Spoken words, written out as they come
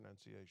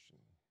pronunciation.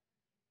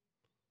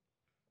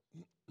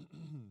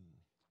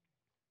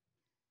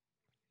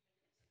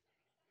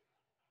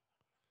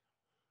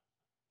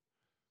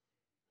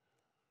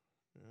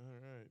 All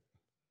right.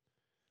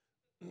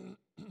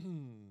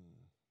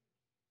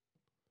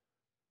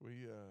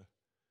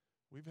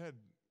 We've had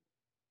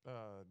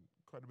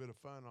quite a bit of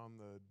fun on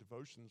the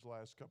devotions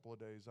last couple of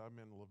days. I'm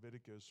in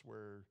Leviticus,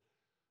 where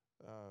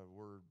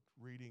we're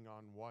reading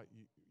on what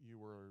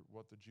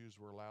what the Jews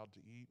were allowed to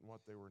eat and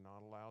what they were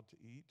not allowed to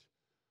eat.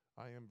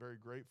 I am very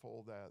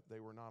grateful that they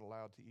were not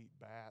allowed to eat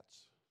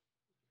bats.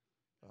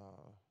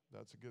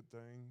 That's a good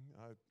thing.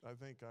 I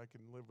think I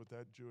can live with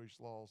that Jewish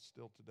law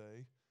still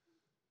today.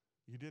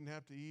 You didn't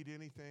have to eat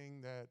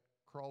anything that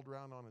crawled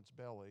around on its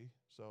belly,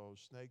 so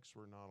snakes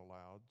were not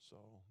allowed, so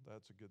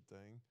that's a good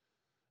thing.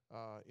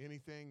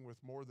 Anything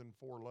with more than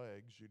 4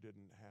 legs you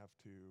didn't have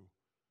to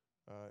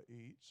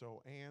eat.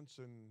 So ants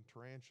and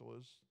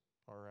tarantulas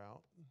are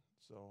out.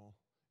 So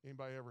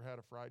anybody ever had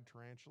a fried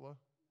tarantula?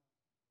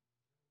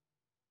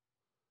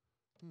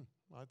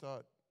 I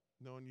thought,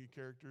 knowing you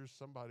characters,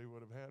 somebody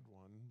would have had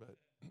one. But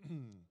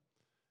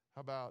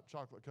how about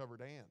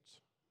chocolate-covered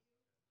ants?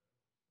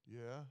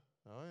 Yeah.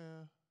 Oh,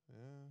 yeah.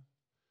 Yeah.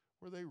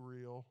 Were they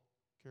real,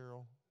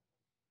 Carol?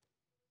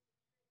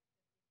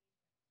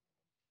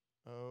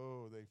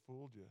 Oh, they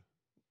fooled you.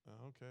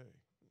 Okay.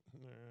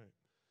 All right.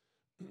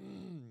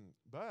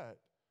 But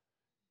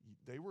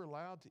they were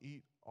allowed to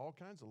eat all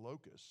kinds of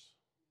locusts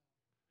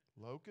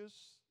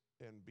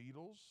and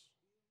beetles,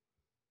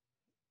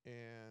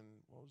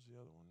 and what was the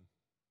other one?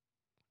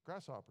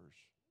 Grasshoppers.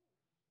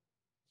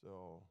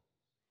 So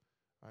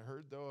I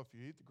heard, though, if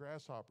you eat the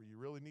grasshopper, you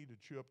really need to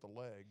chew up the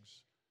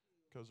legs,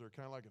 because they're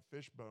kind of like a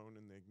fish bone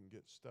and they can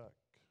get stuck.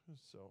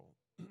 So,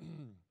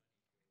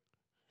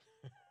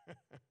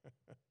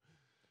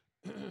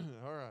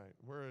 all right.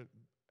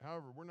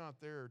 However, we're not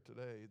there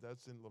today.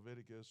 That's in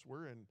Leviticus.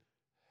 We're in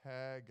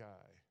Haggai,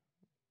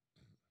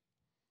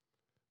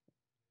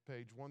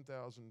 page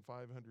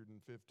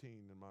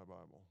 1515 in my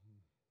Bible.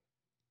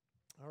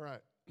 All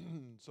right.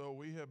 So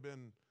we have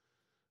been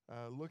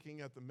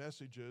looking at the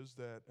messages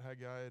that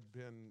Haggai had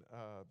been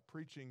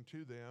preaching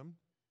to them.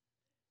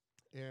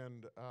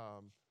 And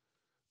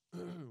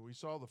we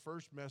saw the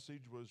first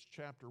message was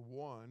chapter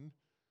 1,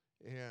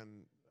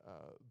 and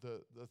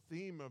the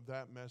theme of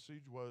that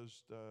message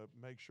was to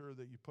make sure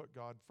that you put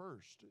God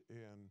first.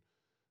 And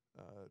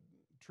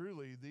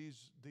truly,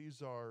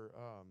 these are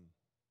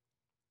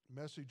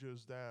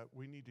messages that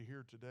we need to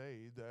hear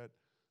today, that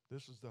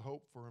this is the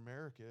hope for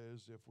America,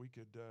 is if we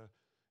could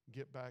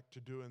get back to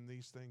doing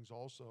these things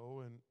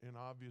also. And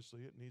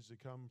obviously it needs to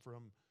come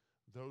from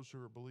those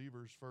who are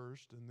believers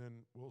first, and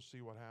then we'll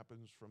see what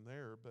happens from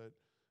there. But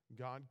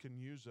God can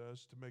use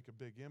us to make a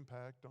big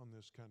impact on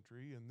this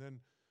country. And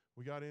then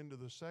we got into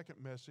the second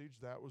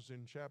message. That was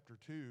in chapter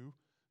 2,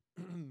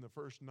 the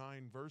first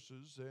 9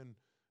 verses, and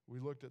we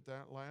looked at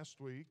that last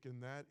week,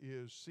 and that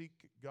is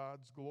seek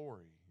God's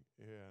glory.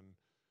 And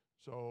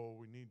so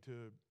we need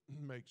to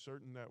make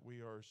certain that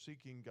we are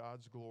seeking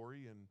God's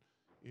glory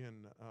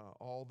in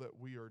all that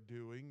we are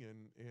doing,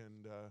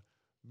 and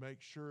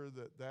make sure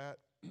that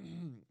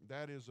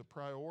that is a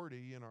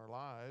priority in our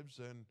lives,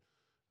 and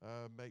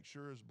make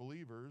sure as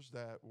believers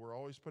that we're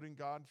always putting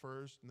God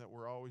first, and that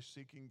we're always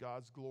seeking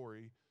God's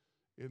glory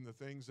in the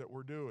things that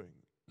we're doing.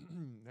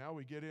 Now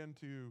we get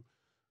into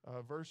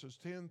verses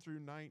 10 through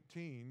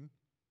 19.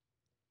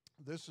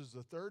 This is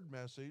the third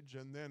message,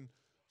 and then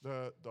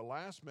the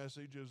last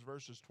message is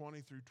verses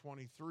 20 through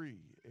 23.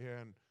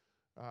 And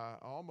I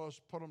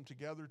almost put them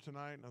together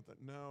tonight, and I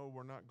thought, no,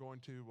 we're not going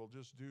to. We'll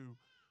just do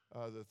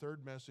the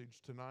third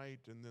message tonight,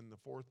 and then the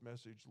fourth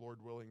message,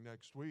 Lord willing,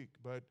 next week.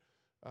 But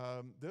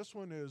this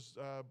one is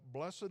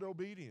blessed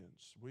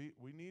obedience. We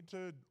need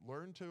to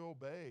learn to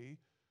obey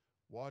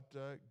what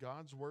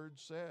God's word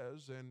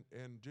says,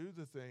 and do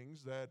the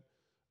things that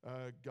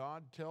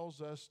God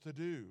tells us to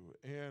do,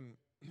 and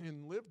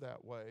live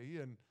that way,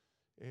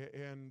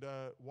 and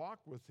walk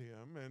with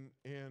Him,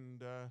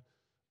 and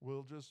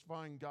we'll just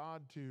find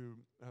God to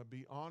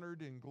be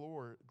honored and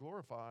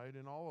glorified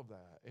in all of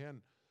that.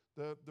 And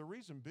the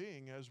reason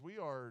being, as we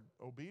are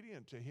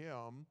obedient to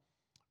Him,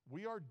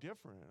 we are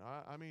different.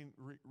 I mean,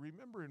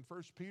 remember in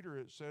 1 Peter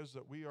it says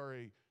that we are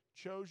a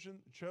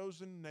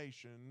chosen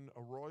nation,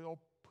 a royal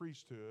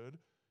priesthood,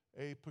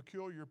 a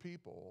peculiar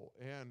people.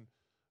 And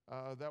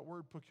that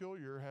word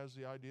peculiar has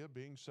the idea of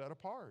being set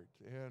apart,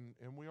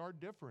 and we are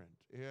different.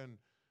 And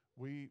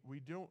we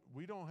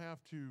don't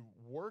have to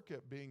work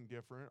at being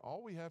different.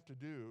 All we have to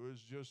do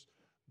is just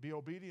be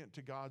obedient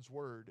to God's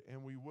word,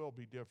 and we will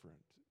be different.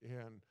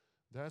 And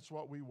that's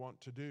what we want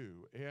to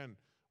do. And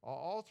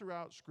all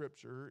throughout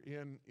Scripture,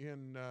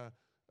 in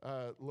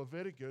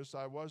Leviticus,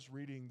 I was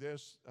reading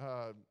this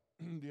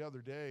the other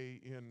day,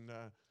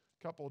 a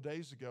couple of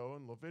days ago,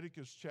 in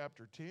Leviticus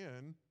chapter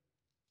 10.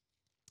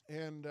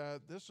 And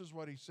this is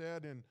what he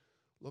said in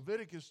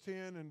Leviticus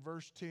 10 and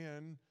verse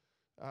 10.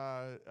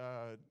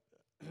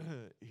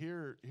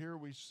 Here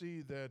we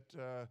see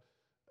that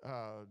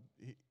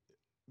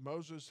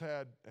Moses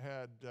had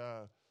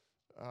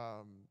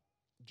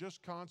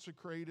just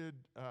consecrated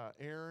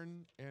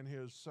Aaron and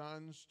his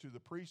sons to the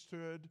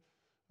priesthood.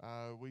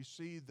 We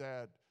see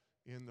that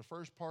in the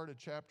first part of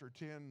chapter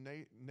 10,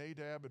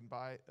 Nadab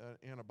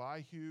and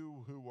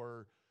Abihu, who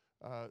were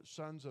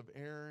sons of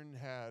Aaron,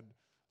 had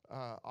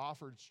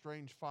offered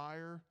strange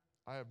fire.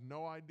 I have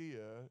no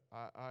idea.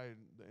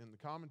 In the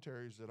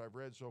commentaries that I've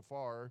read so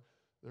far,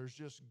 there's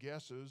just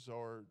guesses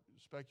or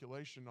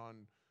speculation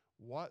on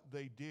what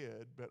they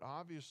did, but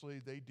obviously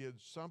they did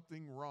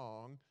something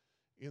wrong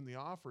in the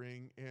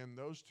offering, and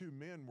those two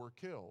men were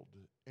killed.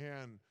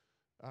 And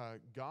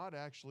God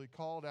actually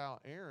called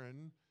out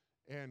Aaron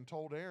and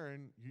told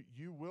Aaron,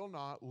 you will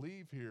not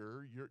leave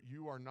here.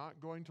 You are not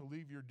going to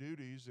leave your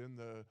duties in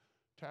the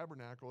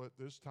tabernacle at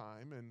this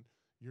time, and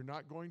you're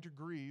not going to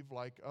grieve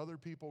like other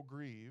people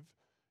grieve,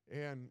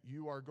 and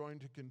you are going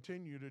to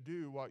continue to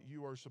do what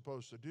you are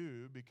supposed to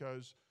do,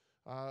 because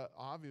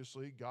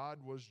obviously God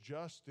was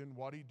just in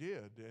what he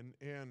did,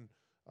 and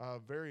a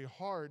very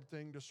hard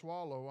thing to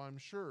swallow, I'm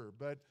sure.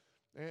 But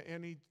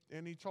and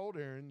he told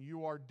Aaron,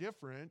 you are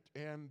different,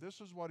 and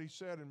this is what he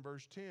said in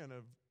verse 10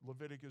 of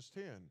Leviticus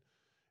 10,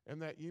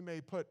 and that you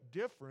may put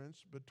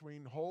difference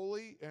between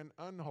holy and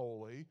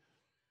unholy,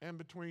 and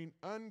between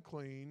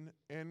unclean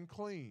and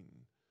clean.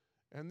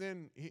 And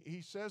then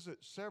he says it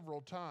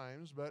several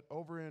times, but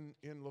over in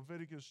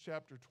Leviticus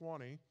chapter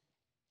 20,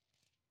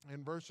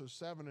 in verses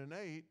 7 and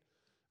 8,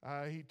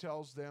 he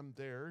tells them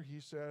there,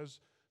 he says,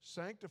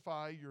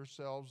 sanctify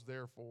yourselves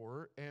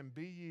therefore, and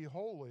be ye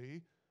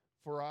holy,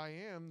 for I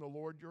am the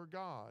Lord your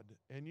God.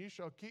 And ye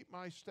shall keep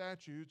my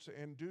statutes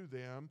and do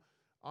them.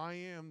 I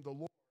am the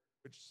Lord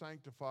which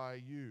sanctify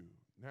you.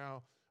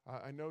 Now,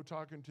 I know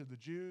talking to the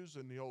Jews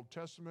in the Old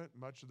Testament,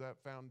 much of that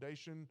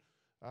foundation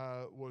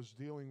was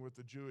dealing with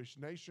the Jewish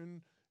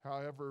nation.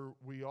 However,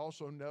 we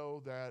also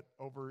know that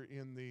over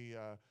in the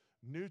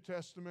New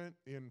Testament,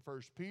 in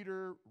 1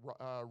 Peter,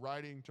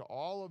 writing to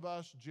all of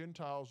us,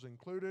 Gentiles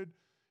included,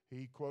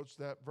 he quotes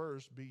that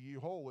verse, be ye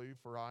holy,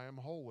 for I am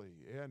holy.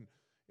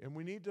 And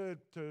we need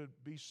to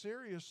be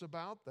serious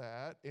about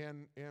that,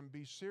 and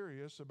be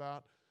serious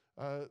about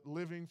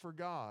living for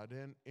God.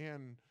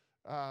 And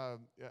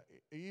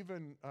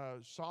even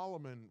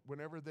Solomon,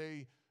 whenever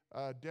they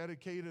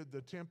dedicated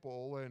the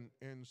temple,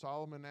 and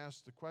Solomon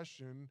asked the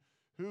question,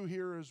 who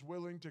here is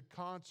willing to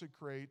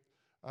consecrate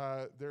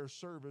their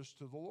service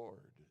to the Lord?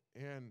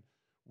 And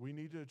we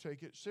need to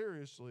take it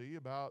seriously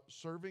about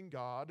serving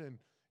God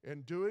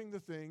and doing the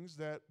things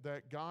that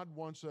God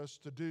wants us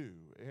to do.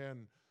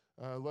 And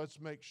let's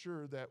make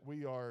sure that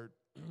we are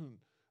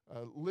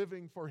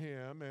living for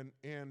him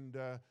and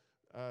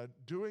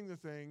doing the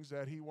things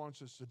that he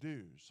wants us to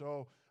do.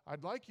 So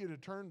I'd like you to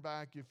turn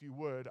back, if you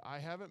would. I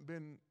haven't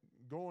been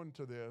going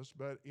to this,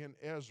 but in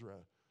Ezra,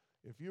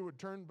 if you would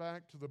turn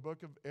back to the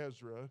book of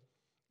Ezra,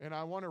 and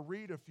I want to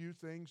read a few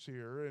things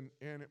here, and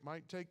it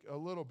might take a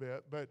little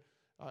bit, but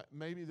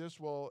maybe this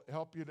will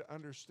help you to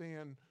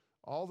understand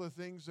all the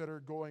things that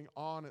are going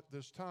on at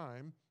this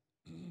time.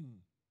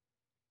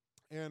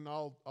 And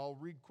I'll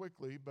read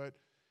quickly, but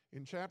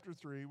in chapter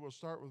 3, we'll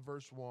start with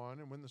verse 1.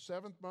 And when the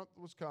 7th month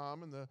was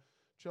come, and the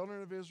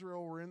children of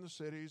Israel were in the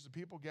cities, the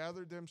people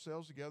gathered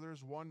themselves together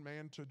as one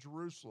man to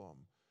Jerusalem.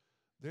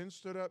 Then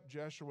stood up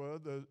Jeshua,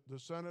 the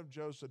son of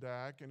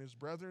Josadak, and his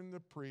brethren the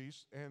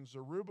priests, and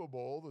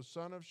Zerubbabel, the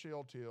son of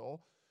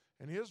Shealtiel,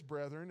 and his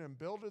brethren, and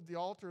builded the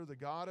altar of the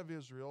God of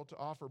Israel to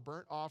offer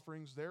burnt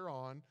offerings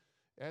thereon,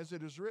 as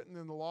it is written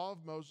in the law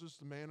of Moses,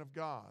 the man of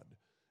God.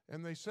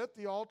 And they set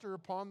the altar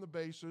upon the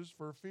bases,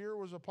 for fear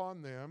was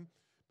upon them,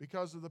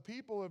 because of the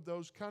people of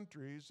those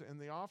countries, and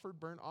they offered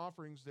burnt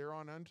offerings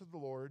thereon unto the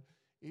Lord,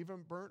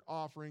 even burnt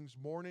offerings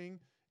morning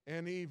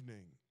and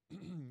evening.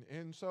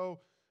 And so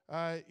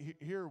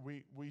here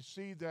we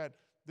see that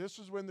this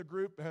is when the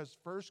group has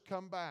first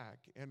come back.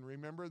 And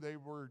remember, they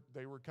were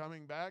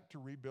coming back to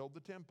rebuild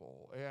the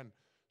temple. And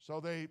so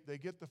they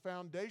get the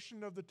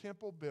foundation of the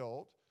temple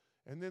built,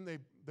 and then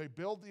they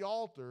build the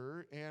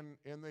altar, and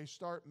they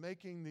start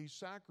making these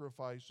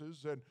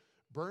sacrifices and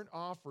burnt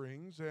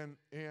offerings, and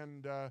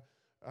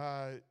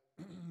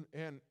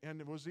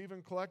it was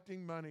even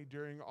collecting money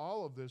during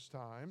all of this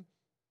time.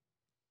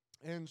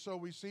 And so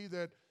we see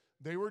that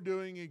they were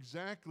doing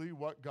exactly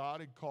what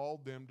God had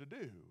called them to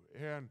do.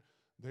 And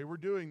they were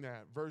doing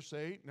that. Verse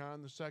 8, now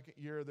in the 2nd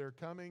year of their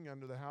coming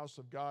unto the house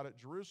of God at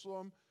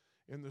Jerusalem,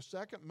 in the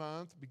 2nd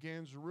month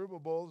began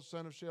Zerubbabel, the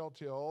son of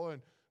Shealtiel,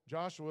 and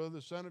Joshua,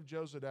 the son of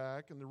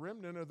Josadak, and the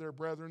remnant of their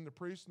brethren, the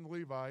priests and the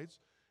Levites,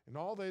 and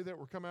all they that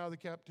were come out of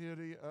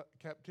the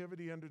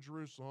captivity unto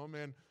Jerusalem,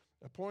 and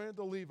appointed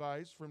the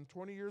Levites from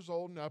 20 years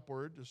old and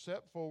upward to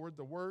set forward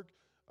the work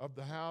of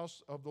the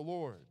house of the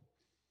Lord.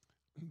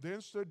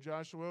 Then stood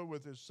Joshua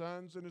with his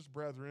sons and his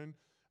brethren,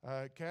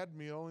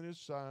 Kadmiel and his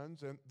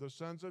sons, and the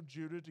sons of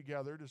Judah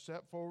together to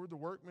set forward the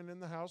workmen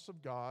in the house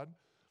of God,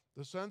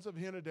 the sons of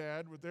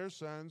Henadad with their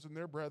sons and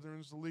their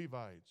brethren, the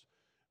Levites.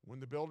 When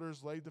the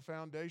builders laid the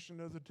foundation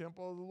of the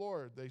temple of the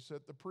Lord, they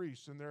set the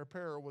priests in their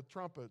apparel with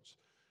trumpets,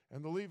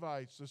 and the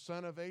Levites, the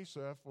son of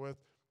Asaph, with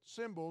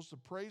cymbals to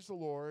praise the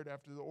Lord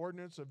after the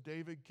ordinance of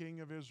David king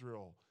of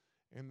Israel.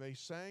 And they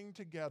sang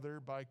together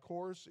by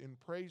course in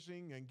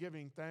praising and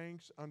giving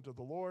thanks unto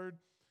the Lord,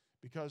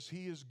 because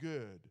he is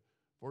good,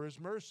 for his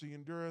mercy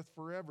endureth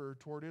forever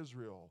toward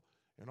Israel.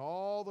 And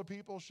all the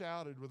people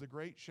shouted with a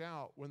great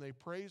shout when they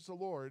praised the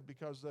Lord,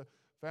 because the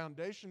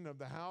foundation of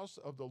the house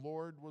of the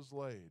Lord was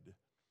laid.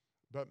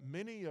 But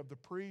many of the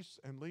priests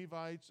and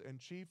Levites and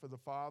chief of the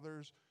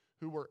fathers,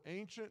 who were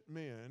ancient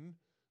men,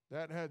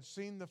 that had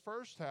seen the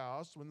first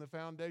house when the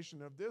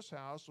foundation of this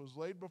house was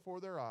laid before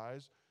their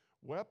eyes,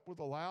 wept with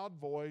a loud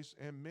voice,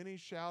 and many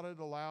shouted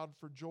aloud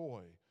for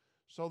joy,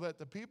 so that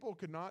the people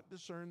could not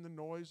discern the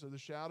noise of the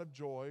shout of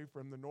joy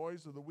from the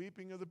noise of the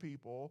weeping of the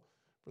people.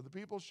 For the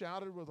people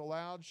shouted with a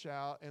loud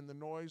shout, and the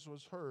noise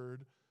was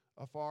heard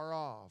afar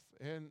off.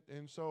 And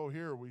so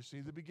here we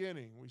see the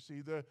beginning. We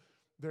see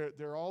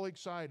they're all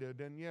excited.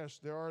 And yes,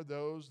 there are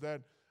those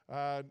that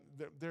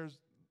there's,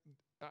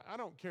 I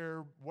don't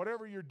care,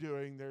 whatever you're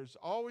doing, there's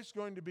always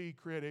going to be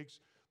critics.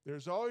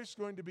 There's always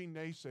going to be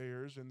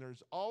naysayers, and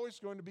there's always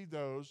going to be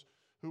those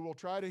who will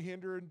try to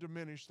hinder and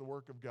diminish the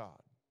work of God.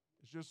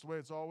 It's just the way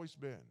it's always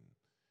been.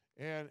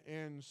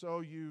 And so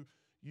you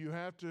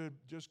have to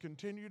just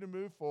continue to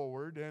move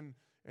forward and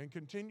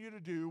continue to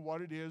do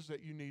what it is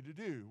that you need to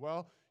do.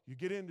 Well, you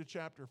get into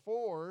chapter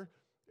 4,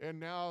 and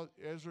now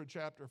Ezra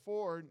chapter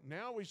 4,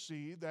 now we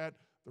see that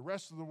the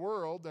rest of the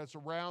world that's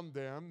around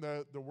them,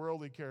 the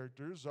worldly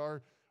characters,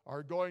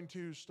 are going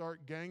to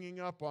start ganging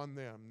up on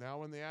them. Now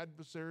when the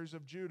adversaries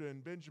of Judah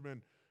and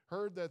Benjamin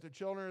heard that the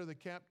children of the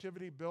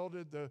captivity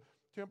builded the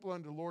temple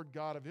unto the Lord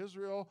God of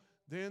Israel,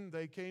 then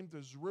they came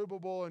to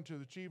Zerubbabel and to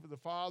the chief of the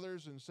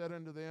fathers and said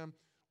unto them,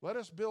 Let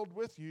us build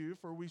with you,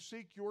 for we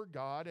seek your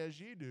God as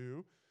ye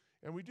do,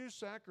 and we do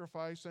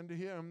sacrifice unto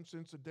him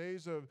since the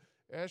days of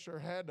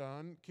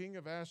Esarhaddon, king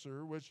of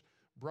Assur, which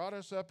brought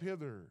us up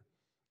hither.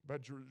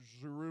 But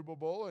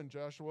Zerubbabel and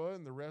Joshua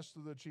and the rest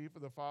of the chief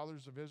of the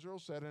fathers of Israel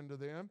said unto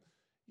them,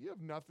 Ye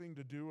have nothing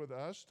to do with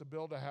us to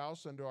build a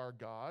house unto our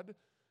God,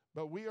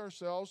 but we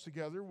ourselves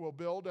together will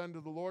build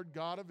unto the Lord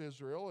God of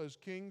Israel, as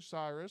King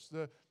Cyrus,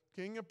 the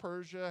king of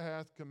Persia,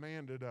 hath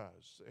commanded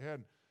us.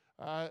 And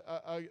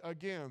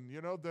again,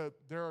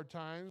 there are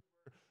times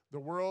where the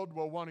world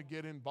will want to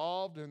get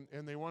involved, and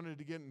they wanted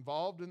to get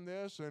involved in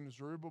this, and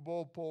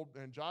Zerubbabel pulled,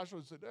 and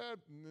Joshua said,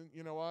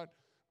 you know what?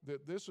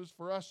 That this is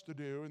for us to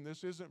do, and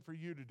this isn't for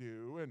you to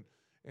do,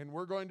 and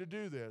we're going to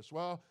do this.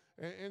 Well,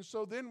 and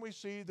so then we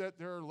see that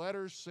there are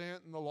letters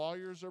sent, and the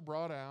lawyers are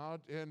brought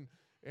out,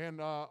 and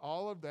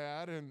all of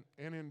that. And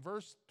in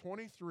verse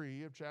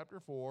 23 of chapter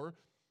 4,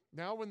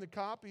 now when the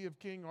copy of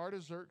King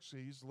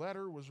Artaxerxes'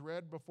 letter was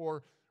read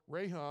before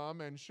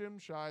Raham and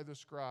Shimshai the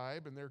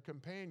scribe and their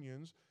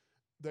companions,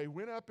 they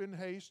went up in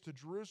haste to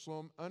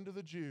Jerusalem unto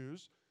the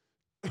Jews,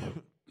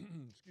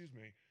 excuse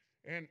me,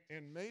 and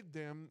made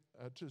them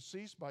to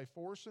cease by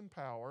force and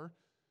power,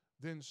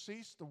 then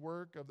ceased the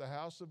work of the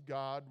house of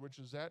God, which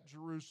is at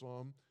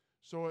Jerusalem.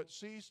 So it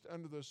ceased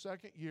unto the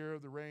second year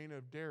of the reign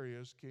of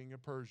Darius, king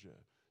of Persia.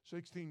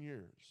 16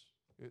 years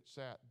it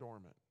sat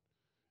dormant.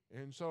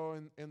 And so,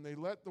 and they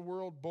let the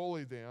world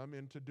bully them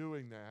into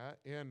doing that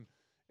and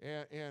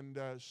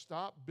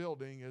stop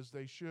building as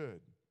they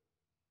should.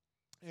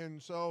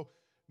 And so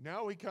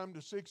now we come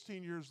to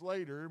 16 years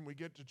later, and we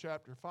get to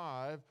chapter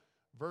 5,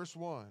 verse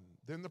 1.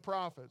 Then the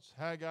prophets,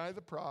 Haggai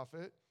the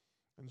prophet,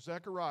 and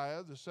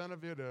Zechariah the son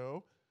of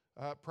Iddo,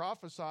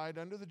 prophesied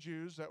unto the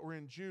Jews that were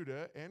in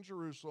Judah and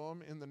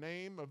Jerusalem in the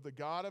name of the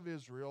God of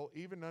Israel,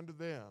 even unto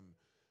them.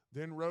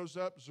 Then rose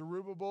up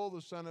Zerubbabel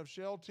the son of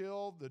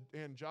Shealtiel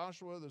and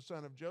Joshua the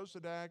son of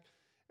Josadak,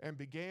 and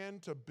began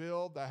to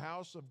build the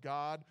house of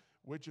God,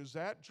 which is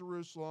at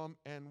Jerusalem,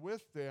 and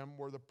with them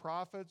were the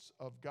prophets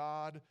of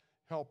God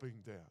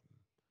helping them.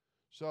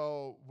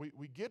 So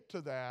we get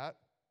to that,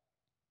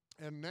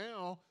 and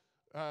now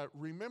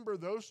remember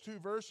those two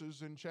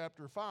verses in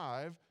chapter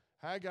 5.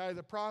 Haggai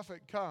the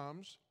prophet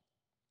comes.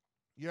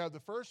 You have the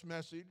first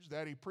message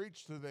that he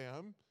preached to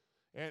them,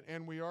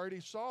 and we already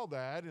saw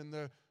that in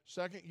the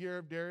second year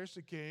of Darius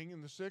the king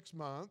in the 6th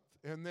month.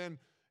 And then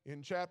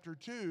in chapter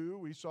 2,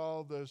 we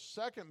saw the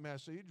second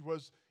message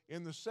was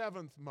in the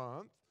 7th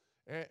month.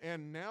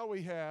 And now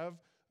we have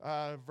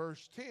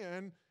verse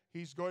 10,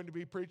 he's going to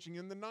be preaching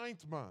in the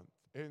 9th month.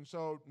 And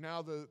so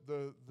now the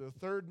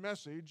third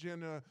message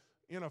in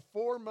a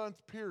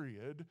 4-month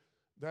period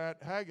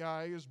that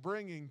Haggai is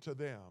bringing to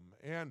them.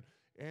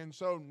 And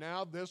so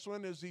now this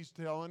one is he's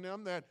telling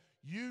them that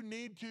you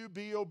need to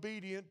be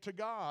obedient to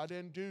God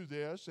and do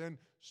this and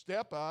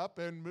step up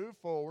and move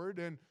forward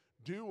and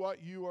do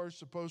what you are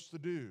supposed to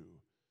do.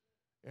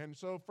 And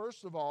so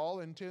first of all,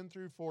 in 10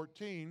 through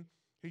 14,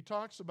 he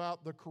talks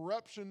about the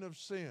corruption of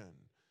sin.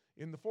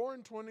 In the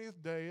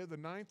 24th day of the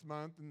 9th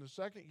month, in the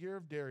 2nd year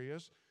of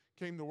Darius,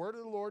 came the word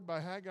of the Lord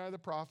by Haggai the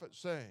prophet,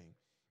 saying,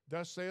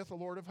 Thus saith the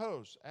Lord of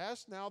hosts,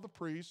 ask now the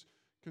priests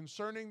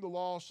concerning the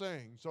law,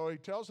 saying. So he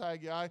tells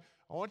Haggai,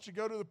 I want you to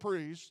go to the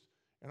priest,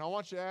 and I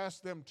want you to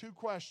ask them 2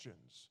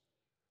 questions.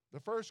 The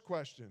first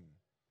question,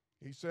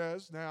 he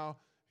says,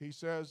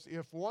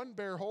 if one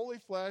bear holy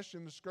flesh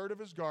in the skirt of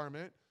his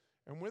garment,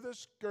 and with his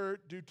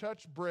skirt do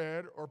touch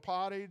bread, or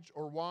pottage,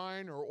 or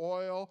wine, or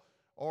oil,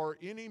 or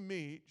any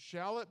meat,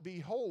 shall it be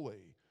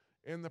holy?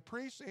 And the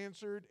priest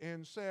answered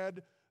and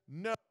said,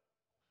 no.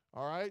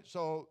 All right,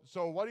 so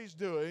what he's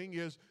doing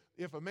is,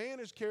 if a man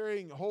is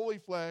carrying holy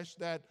flesh,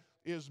 that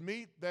is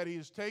meat that he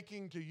is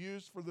taking to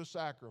use for the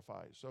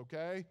sacrifice,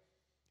 okay?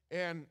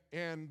 And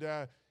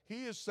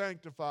he is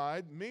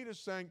sanctified, meat is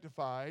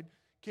sanctified.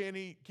 Can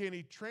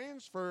he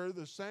transfer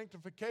the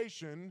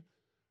sanctification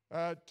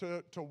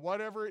to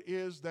whatever it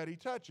is that he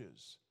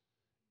touches?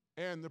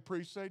 And the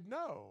priest said,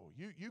 no,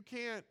 you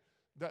can't.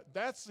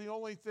 That's the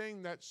only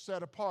thing that's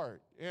set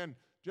apart. And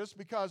just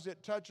because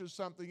it touches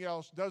something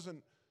else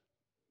doesn't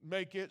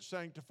make it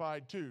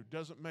sanctified too,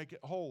 doesn't make it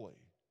holy,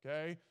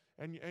 okay?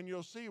 And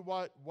you'll see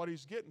what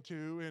he's getting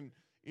to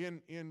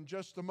in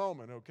just a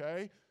moment,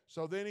 okay?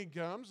 So then he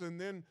comes, and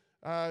then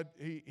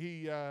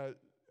he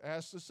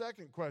asks the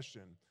second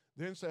question.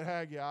 Then said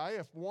Haggai,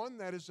 if one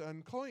that is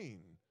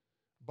unclean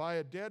by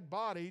a dead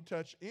body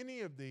touch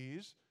any of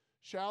these,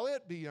 shall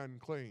it be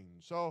unclean?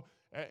 So,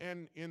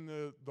 and in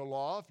the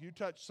law, if you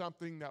touch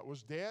something that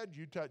was dead,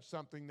 you touch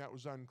something that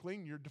was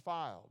unclean, you're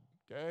defiled,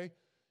 okay?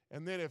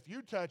 And then if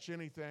you touch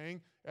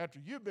anything after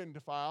you've been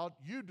defiled,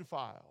 you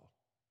defile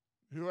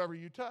whoever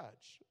you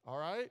touch, all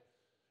right?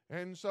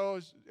 And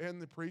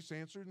the priest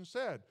answered and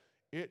said,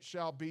 it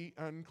shall be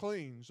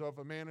unclean. So if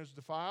a man is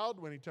defiled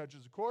when he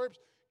touches a corpse,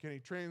 can he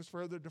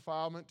transfer the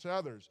defilement to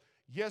others?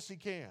 Yes, he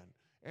can.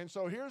 And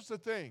so here's the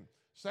thing.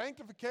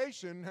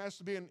 Sanctification has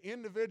to be an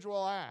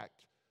individual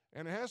act,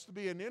 and it has to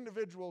be an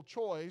individual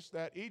choice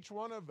that each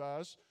one of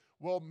us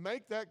will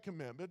make that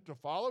commitment to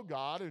follow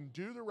God and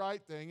do the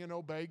right thing and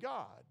obey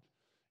God.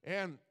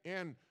 And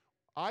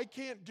I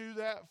can't do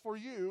that for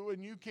you,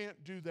 and you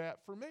can't do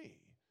that for me.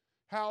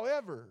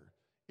 However,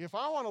 if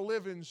I want to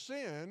live in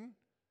sin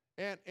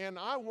and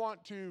I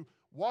want to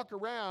walk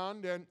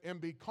around and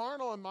be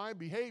carnal in my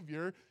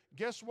behavior,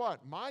 guess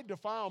what? My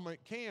defilement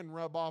can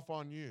rub off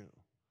on you.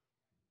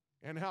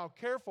 And how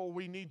careful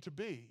we need to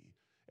be.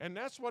 And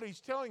that's what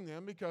he's telling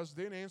them, because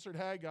then answered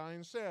Haggai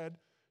and said,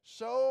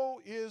 so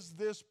is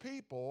this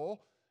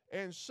people,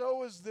 and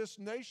so is this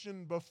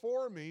nation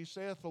before me,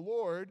 saith the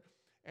Lord,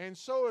 and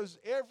so is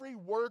every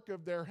work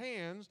of their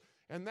hands,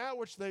 and that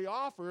which they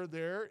offer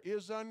there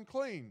is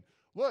unclean.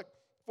 Look,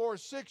 for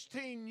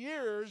 16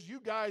 years, you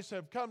guys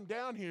have come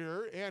down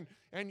here,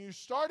 and you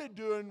started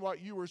doing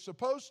what you were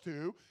supposed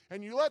to,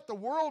 and you let the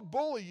world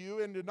bully you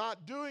into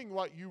not doing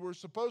what you were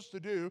supposed to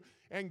do,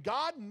 and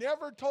God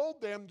never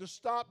told them to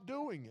stop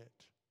doing it.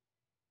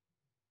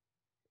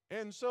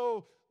 And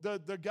so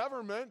the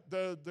government,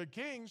 the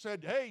king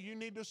said, hey, you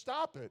need to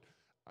stop it.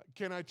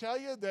 Can I tell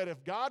you that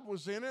if God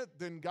was in it,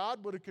 then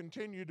God would have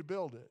continued to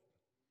build it.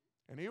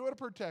 And he would have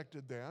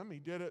protected them. He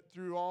did it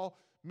through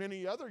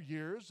many other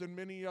years and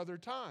many other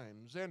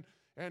times.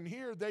 And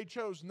here they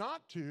chose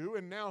not to,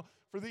 and now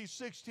for these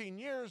 16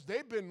 years,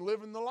 they've been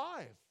living the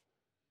life.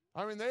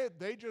 I mean,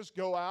 they just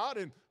go out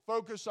and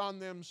focus on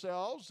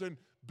themselves and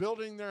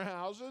building their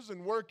houses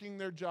and working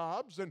their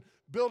jobs and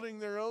building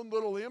their own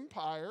little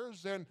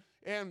empires.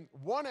 And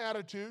one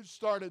attitude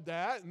started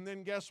that, and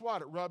then guess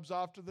what? It rubs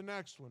off to the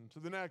next one, to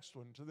the next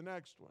one, to the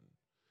next one.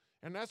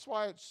 And that's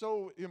why it's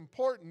so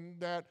important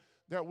that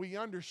we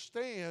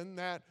understand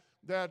that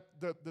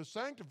the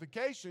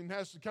sanctification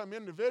has to come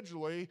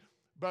individually.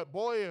 But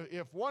boy,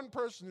 if one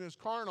person is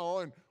carnal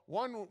and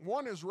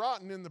one is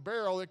rotten in the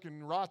barrel, it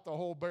can rot the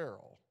whole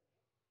barrel.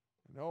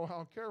 You know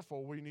how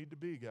careful we need to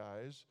be,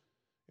 guys,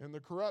 in the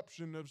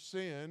corruption of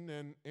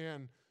sin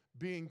and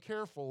being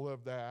careful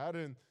of that.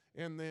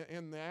 And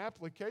the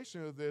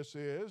application of this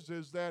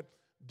is that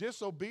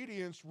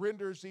disobedience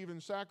renders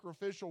even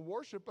sacrificial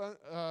worship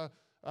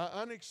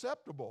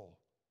unacceptable.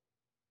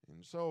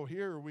 And so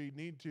here we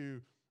need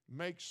to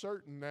make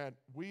certain that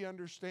we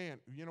understand.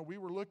 You know, we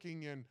were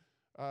looking in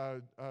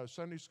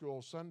Sunday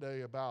school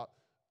Sunday about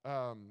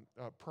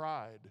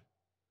pride.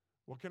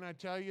 Well, can I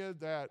tell you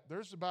that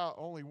there's about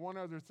only one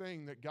other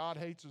thing that God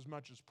hates as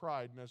much as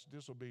pride, and that's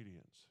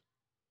disobedience.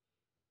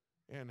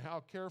 And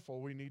how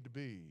careful we need to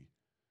be.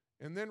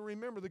 And then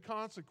remember the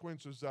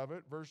consequences of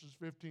it, verses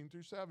 15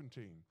 through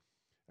 17.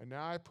 And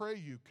now I pray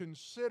you,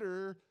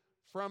 consider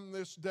from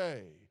this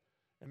day.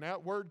 And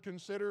that word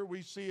consider,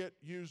 we see it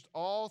used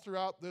all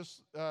throughout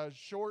this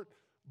short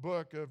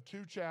book of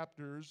 2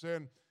 chapters.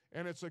 And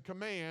it's a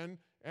command,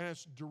 and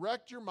it's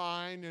direct your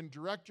mind and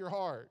direct your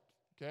heart,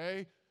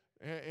 okay?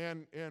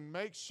 And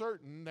make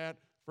certain that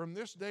from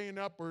this day and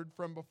upward,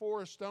 from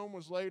before a stone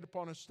was laid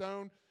upon a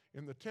stone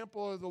in the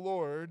temple of the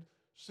Lord,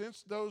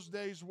 since those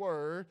days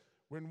were,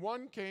 when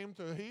one came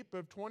to a heap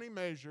of 20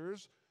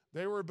 measures,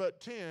 they were but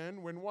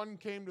 10. When one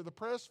came to the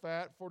press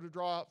vat for to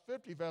draw out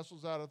 50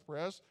 vessels out of the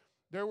press,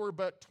 there were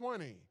but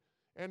 20.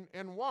 And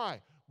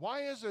why?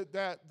 Why is it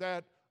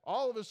that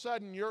all of a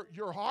sudden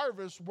your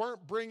harvests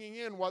weren't bringing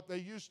in what they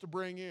used to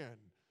bring in?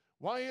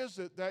 Why is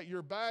it that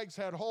your bags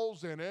had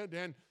holes in it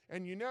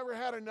and you never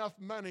had enough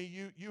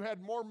money? You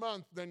had more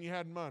month than you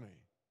had money.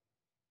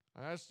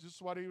 That's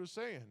just what he was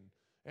saying.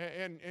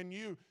 And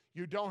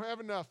you don't have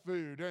enough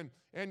food,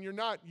 and you're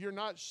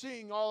not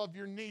seeing all of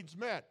your needs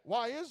met.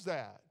 Why is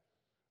that?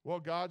 Well,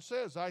 God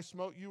says, I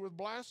smote you with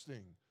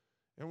blasting,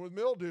 and with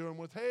mildew, and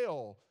with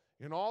hail,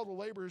 in all the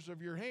labors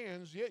of your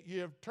hands, yet ye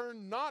have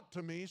turned not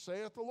to me,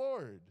 saith the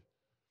Lord.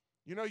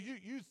 You know,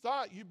 you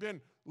thought you've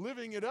been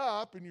living it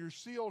up in your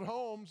sealed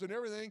homes and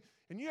everything,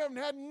 and you haven't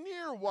had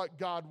near what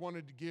God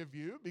wanted to give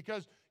you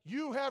because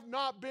you have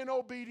not been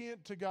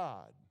obedient to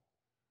God.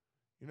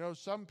 You know,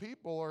 some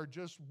people are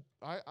just,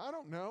 I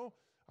don't know.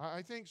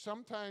 I think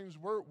sometimes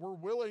we're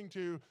willing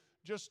to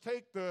just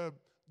take the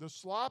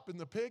slop in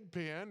the pig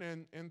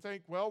pen and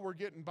think, well, we're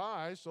getting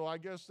by, so I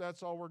guess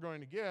that's all we're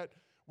going to get.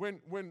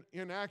 When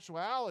in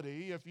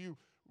actuality, if you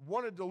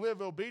wanted to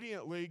live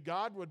obediently,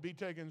 God would be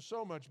taking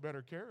so much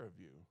better care of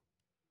you.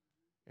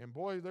 And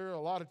boy, there are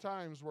a lot of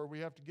times where we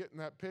have to get in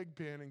that pig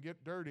pen and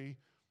get dirty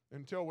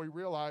until we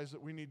realize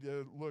that we need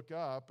to look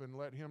up and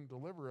let Him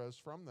deliver us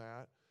from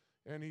that.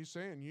 And He's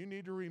saying, you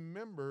need to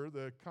remember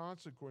the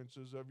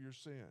consequences of your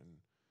sin.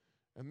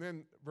 And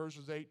then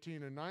verses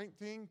 18 and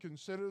 19,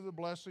 consider the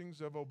blessings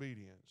of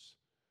obedience.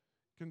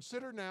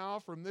 Consider now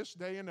from this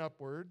day and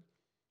upward.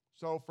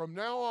 So from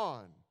now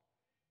on,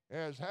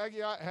 as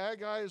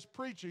Haggai is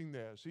preaching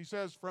this, he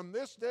says, from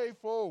this day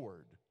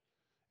forward,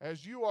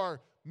 as you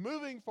are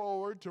moving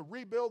forward to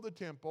rebuild the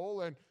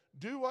temple and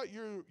do what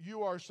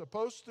you are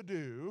supposed to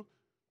do,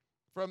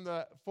 from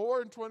the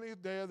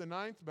 24th day of the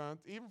 9th month,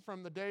 even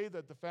from the day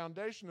that the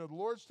foundation of the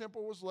Lord's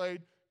temple was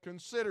laid,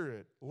 consider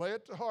it. Lay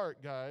it to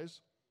heart,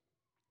 guys.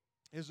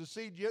 Is the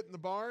seed yet in the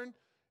barn?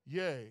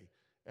 Yea.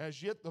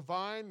 As yet the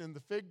vine and the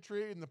fig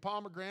tree and the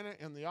pomegranate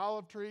and the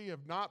olive tree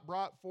have not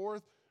brought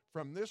forth,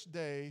 from this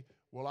day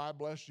will I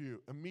bless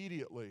you.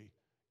 Immediately.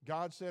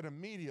 God said,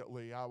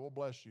 immediately I will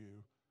bless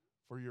you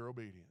for your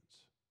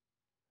obedience.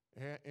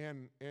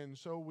 And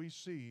so we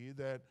see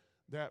that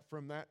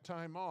from that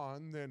time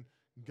on, then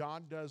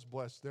God does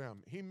bless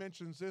them. He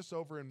mentions this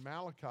over in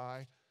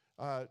Malachi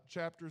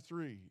chapter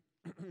 3.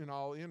 And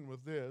I'll end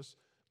with this.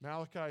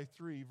 Malachi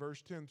 3,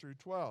 verse 10 through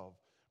 12.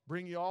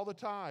 Bring ye all the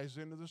tithes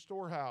into the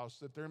storehouse,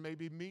 that there may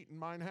be meat in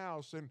mine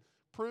house. And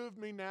prove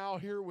me now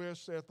herewith,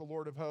 saith the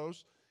Lord of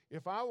hosts,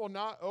 if I will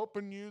not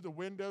open you the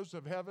windows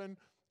of heaven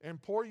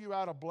and pour you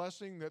out a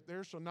blessing, that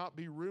there shall not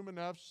be room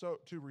enough so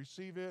to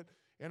receive it.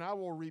 And I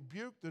will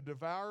rebuke the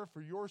devourer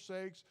for your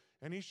sakes,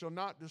 and he shall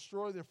not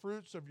destroy the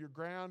fruits of your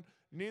ground,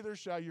 neither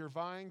shall your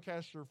vine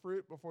cast her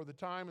fruit before the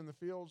time in the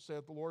field,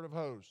 saith the Lord of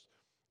hosts.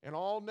 And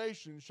all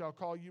nations shall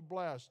call you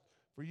blessed,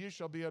 for you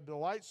shall be a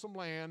delightsome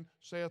land,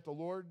 saith the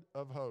Lord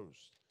of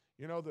hosts.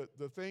 You know,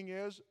 the thing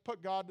is,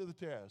 put God to the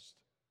test.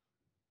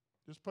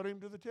 Just put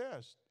Him to the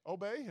test.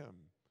 Obey Him.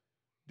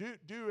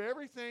 Do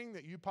everything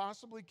that you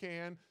possibly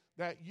can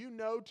that you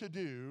know to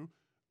do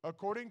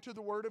according to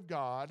the Word of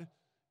God,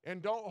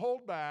 and don't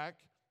hold back.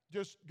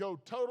 Just go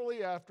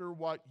totally after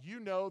what you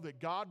know that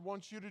God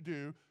wants you to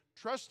do,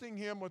 trusting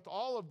Him with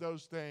all of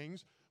those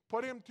things.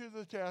 Put Him to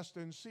the test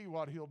and see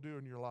what He'll do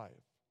in your life.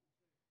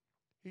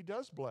 He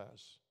does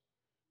bless.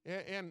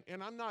 And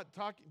I'm not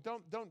talking,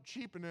 don't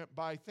cheapen it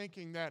by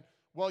thinking that,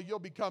 well, you'll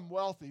become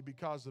wealthy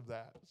because of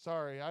that.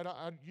 Sorry,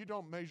 you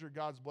don't measure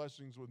God's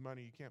blessings with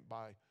money.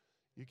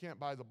 You can't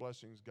buy the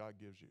blessings God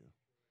gives you.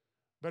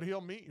 But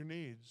He'll meet your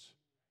needs,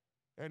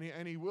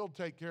 and He will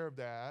take care of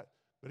that.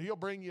 But He'll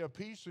bring you a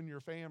peace in your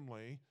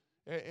family,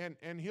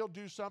 and He'll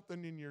do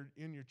something in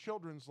your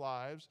children's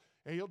lives,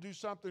 and He'll do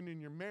something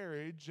in your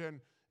marriage,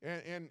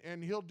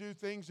 and He'll do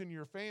things in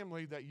your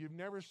family that you've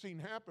never seen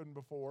happen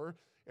before.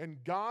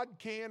 And God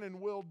can and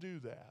will do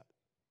that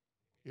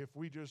if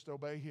we just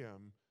obey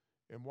Him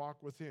and walk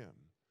with Him.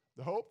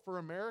 The hope for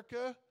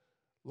America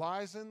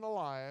lies in the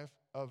life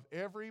of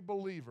every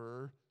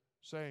believer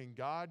saying,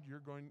 God,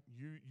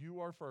 you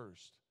are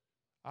first.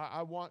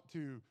 I want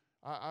to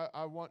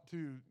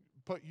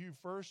put you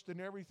first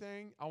in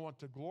everything. I want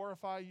to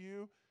glorify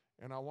you,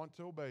 and I want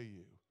to obey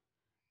you.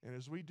 And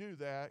as we do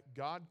that,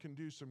 God can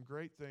do some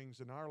great things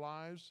in our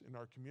lives, in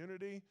our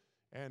community,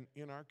 and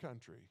in our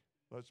country.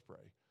 Let's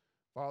pray.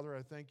 Father,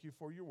 I thank you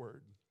for your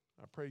word.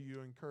 I pray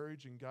you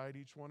encourage and guide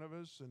each one of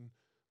us and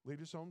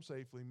lead us home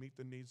safely, meet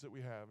the needs that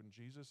we have. In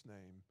Jesus'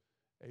 name,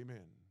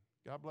 amen.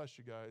 God bless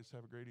you guys.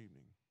 Have a great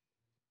evening.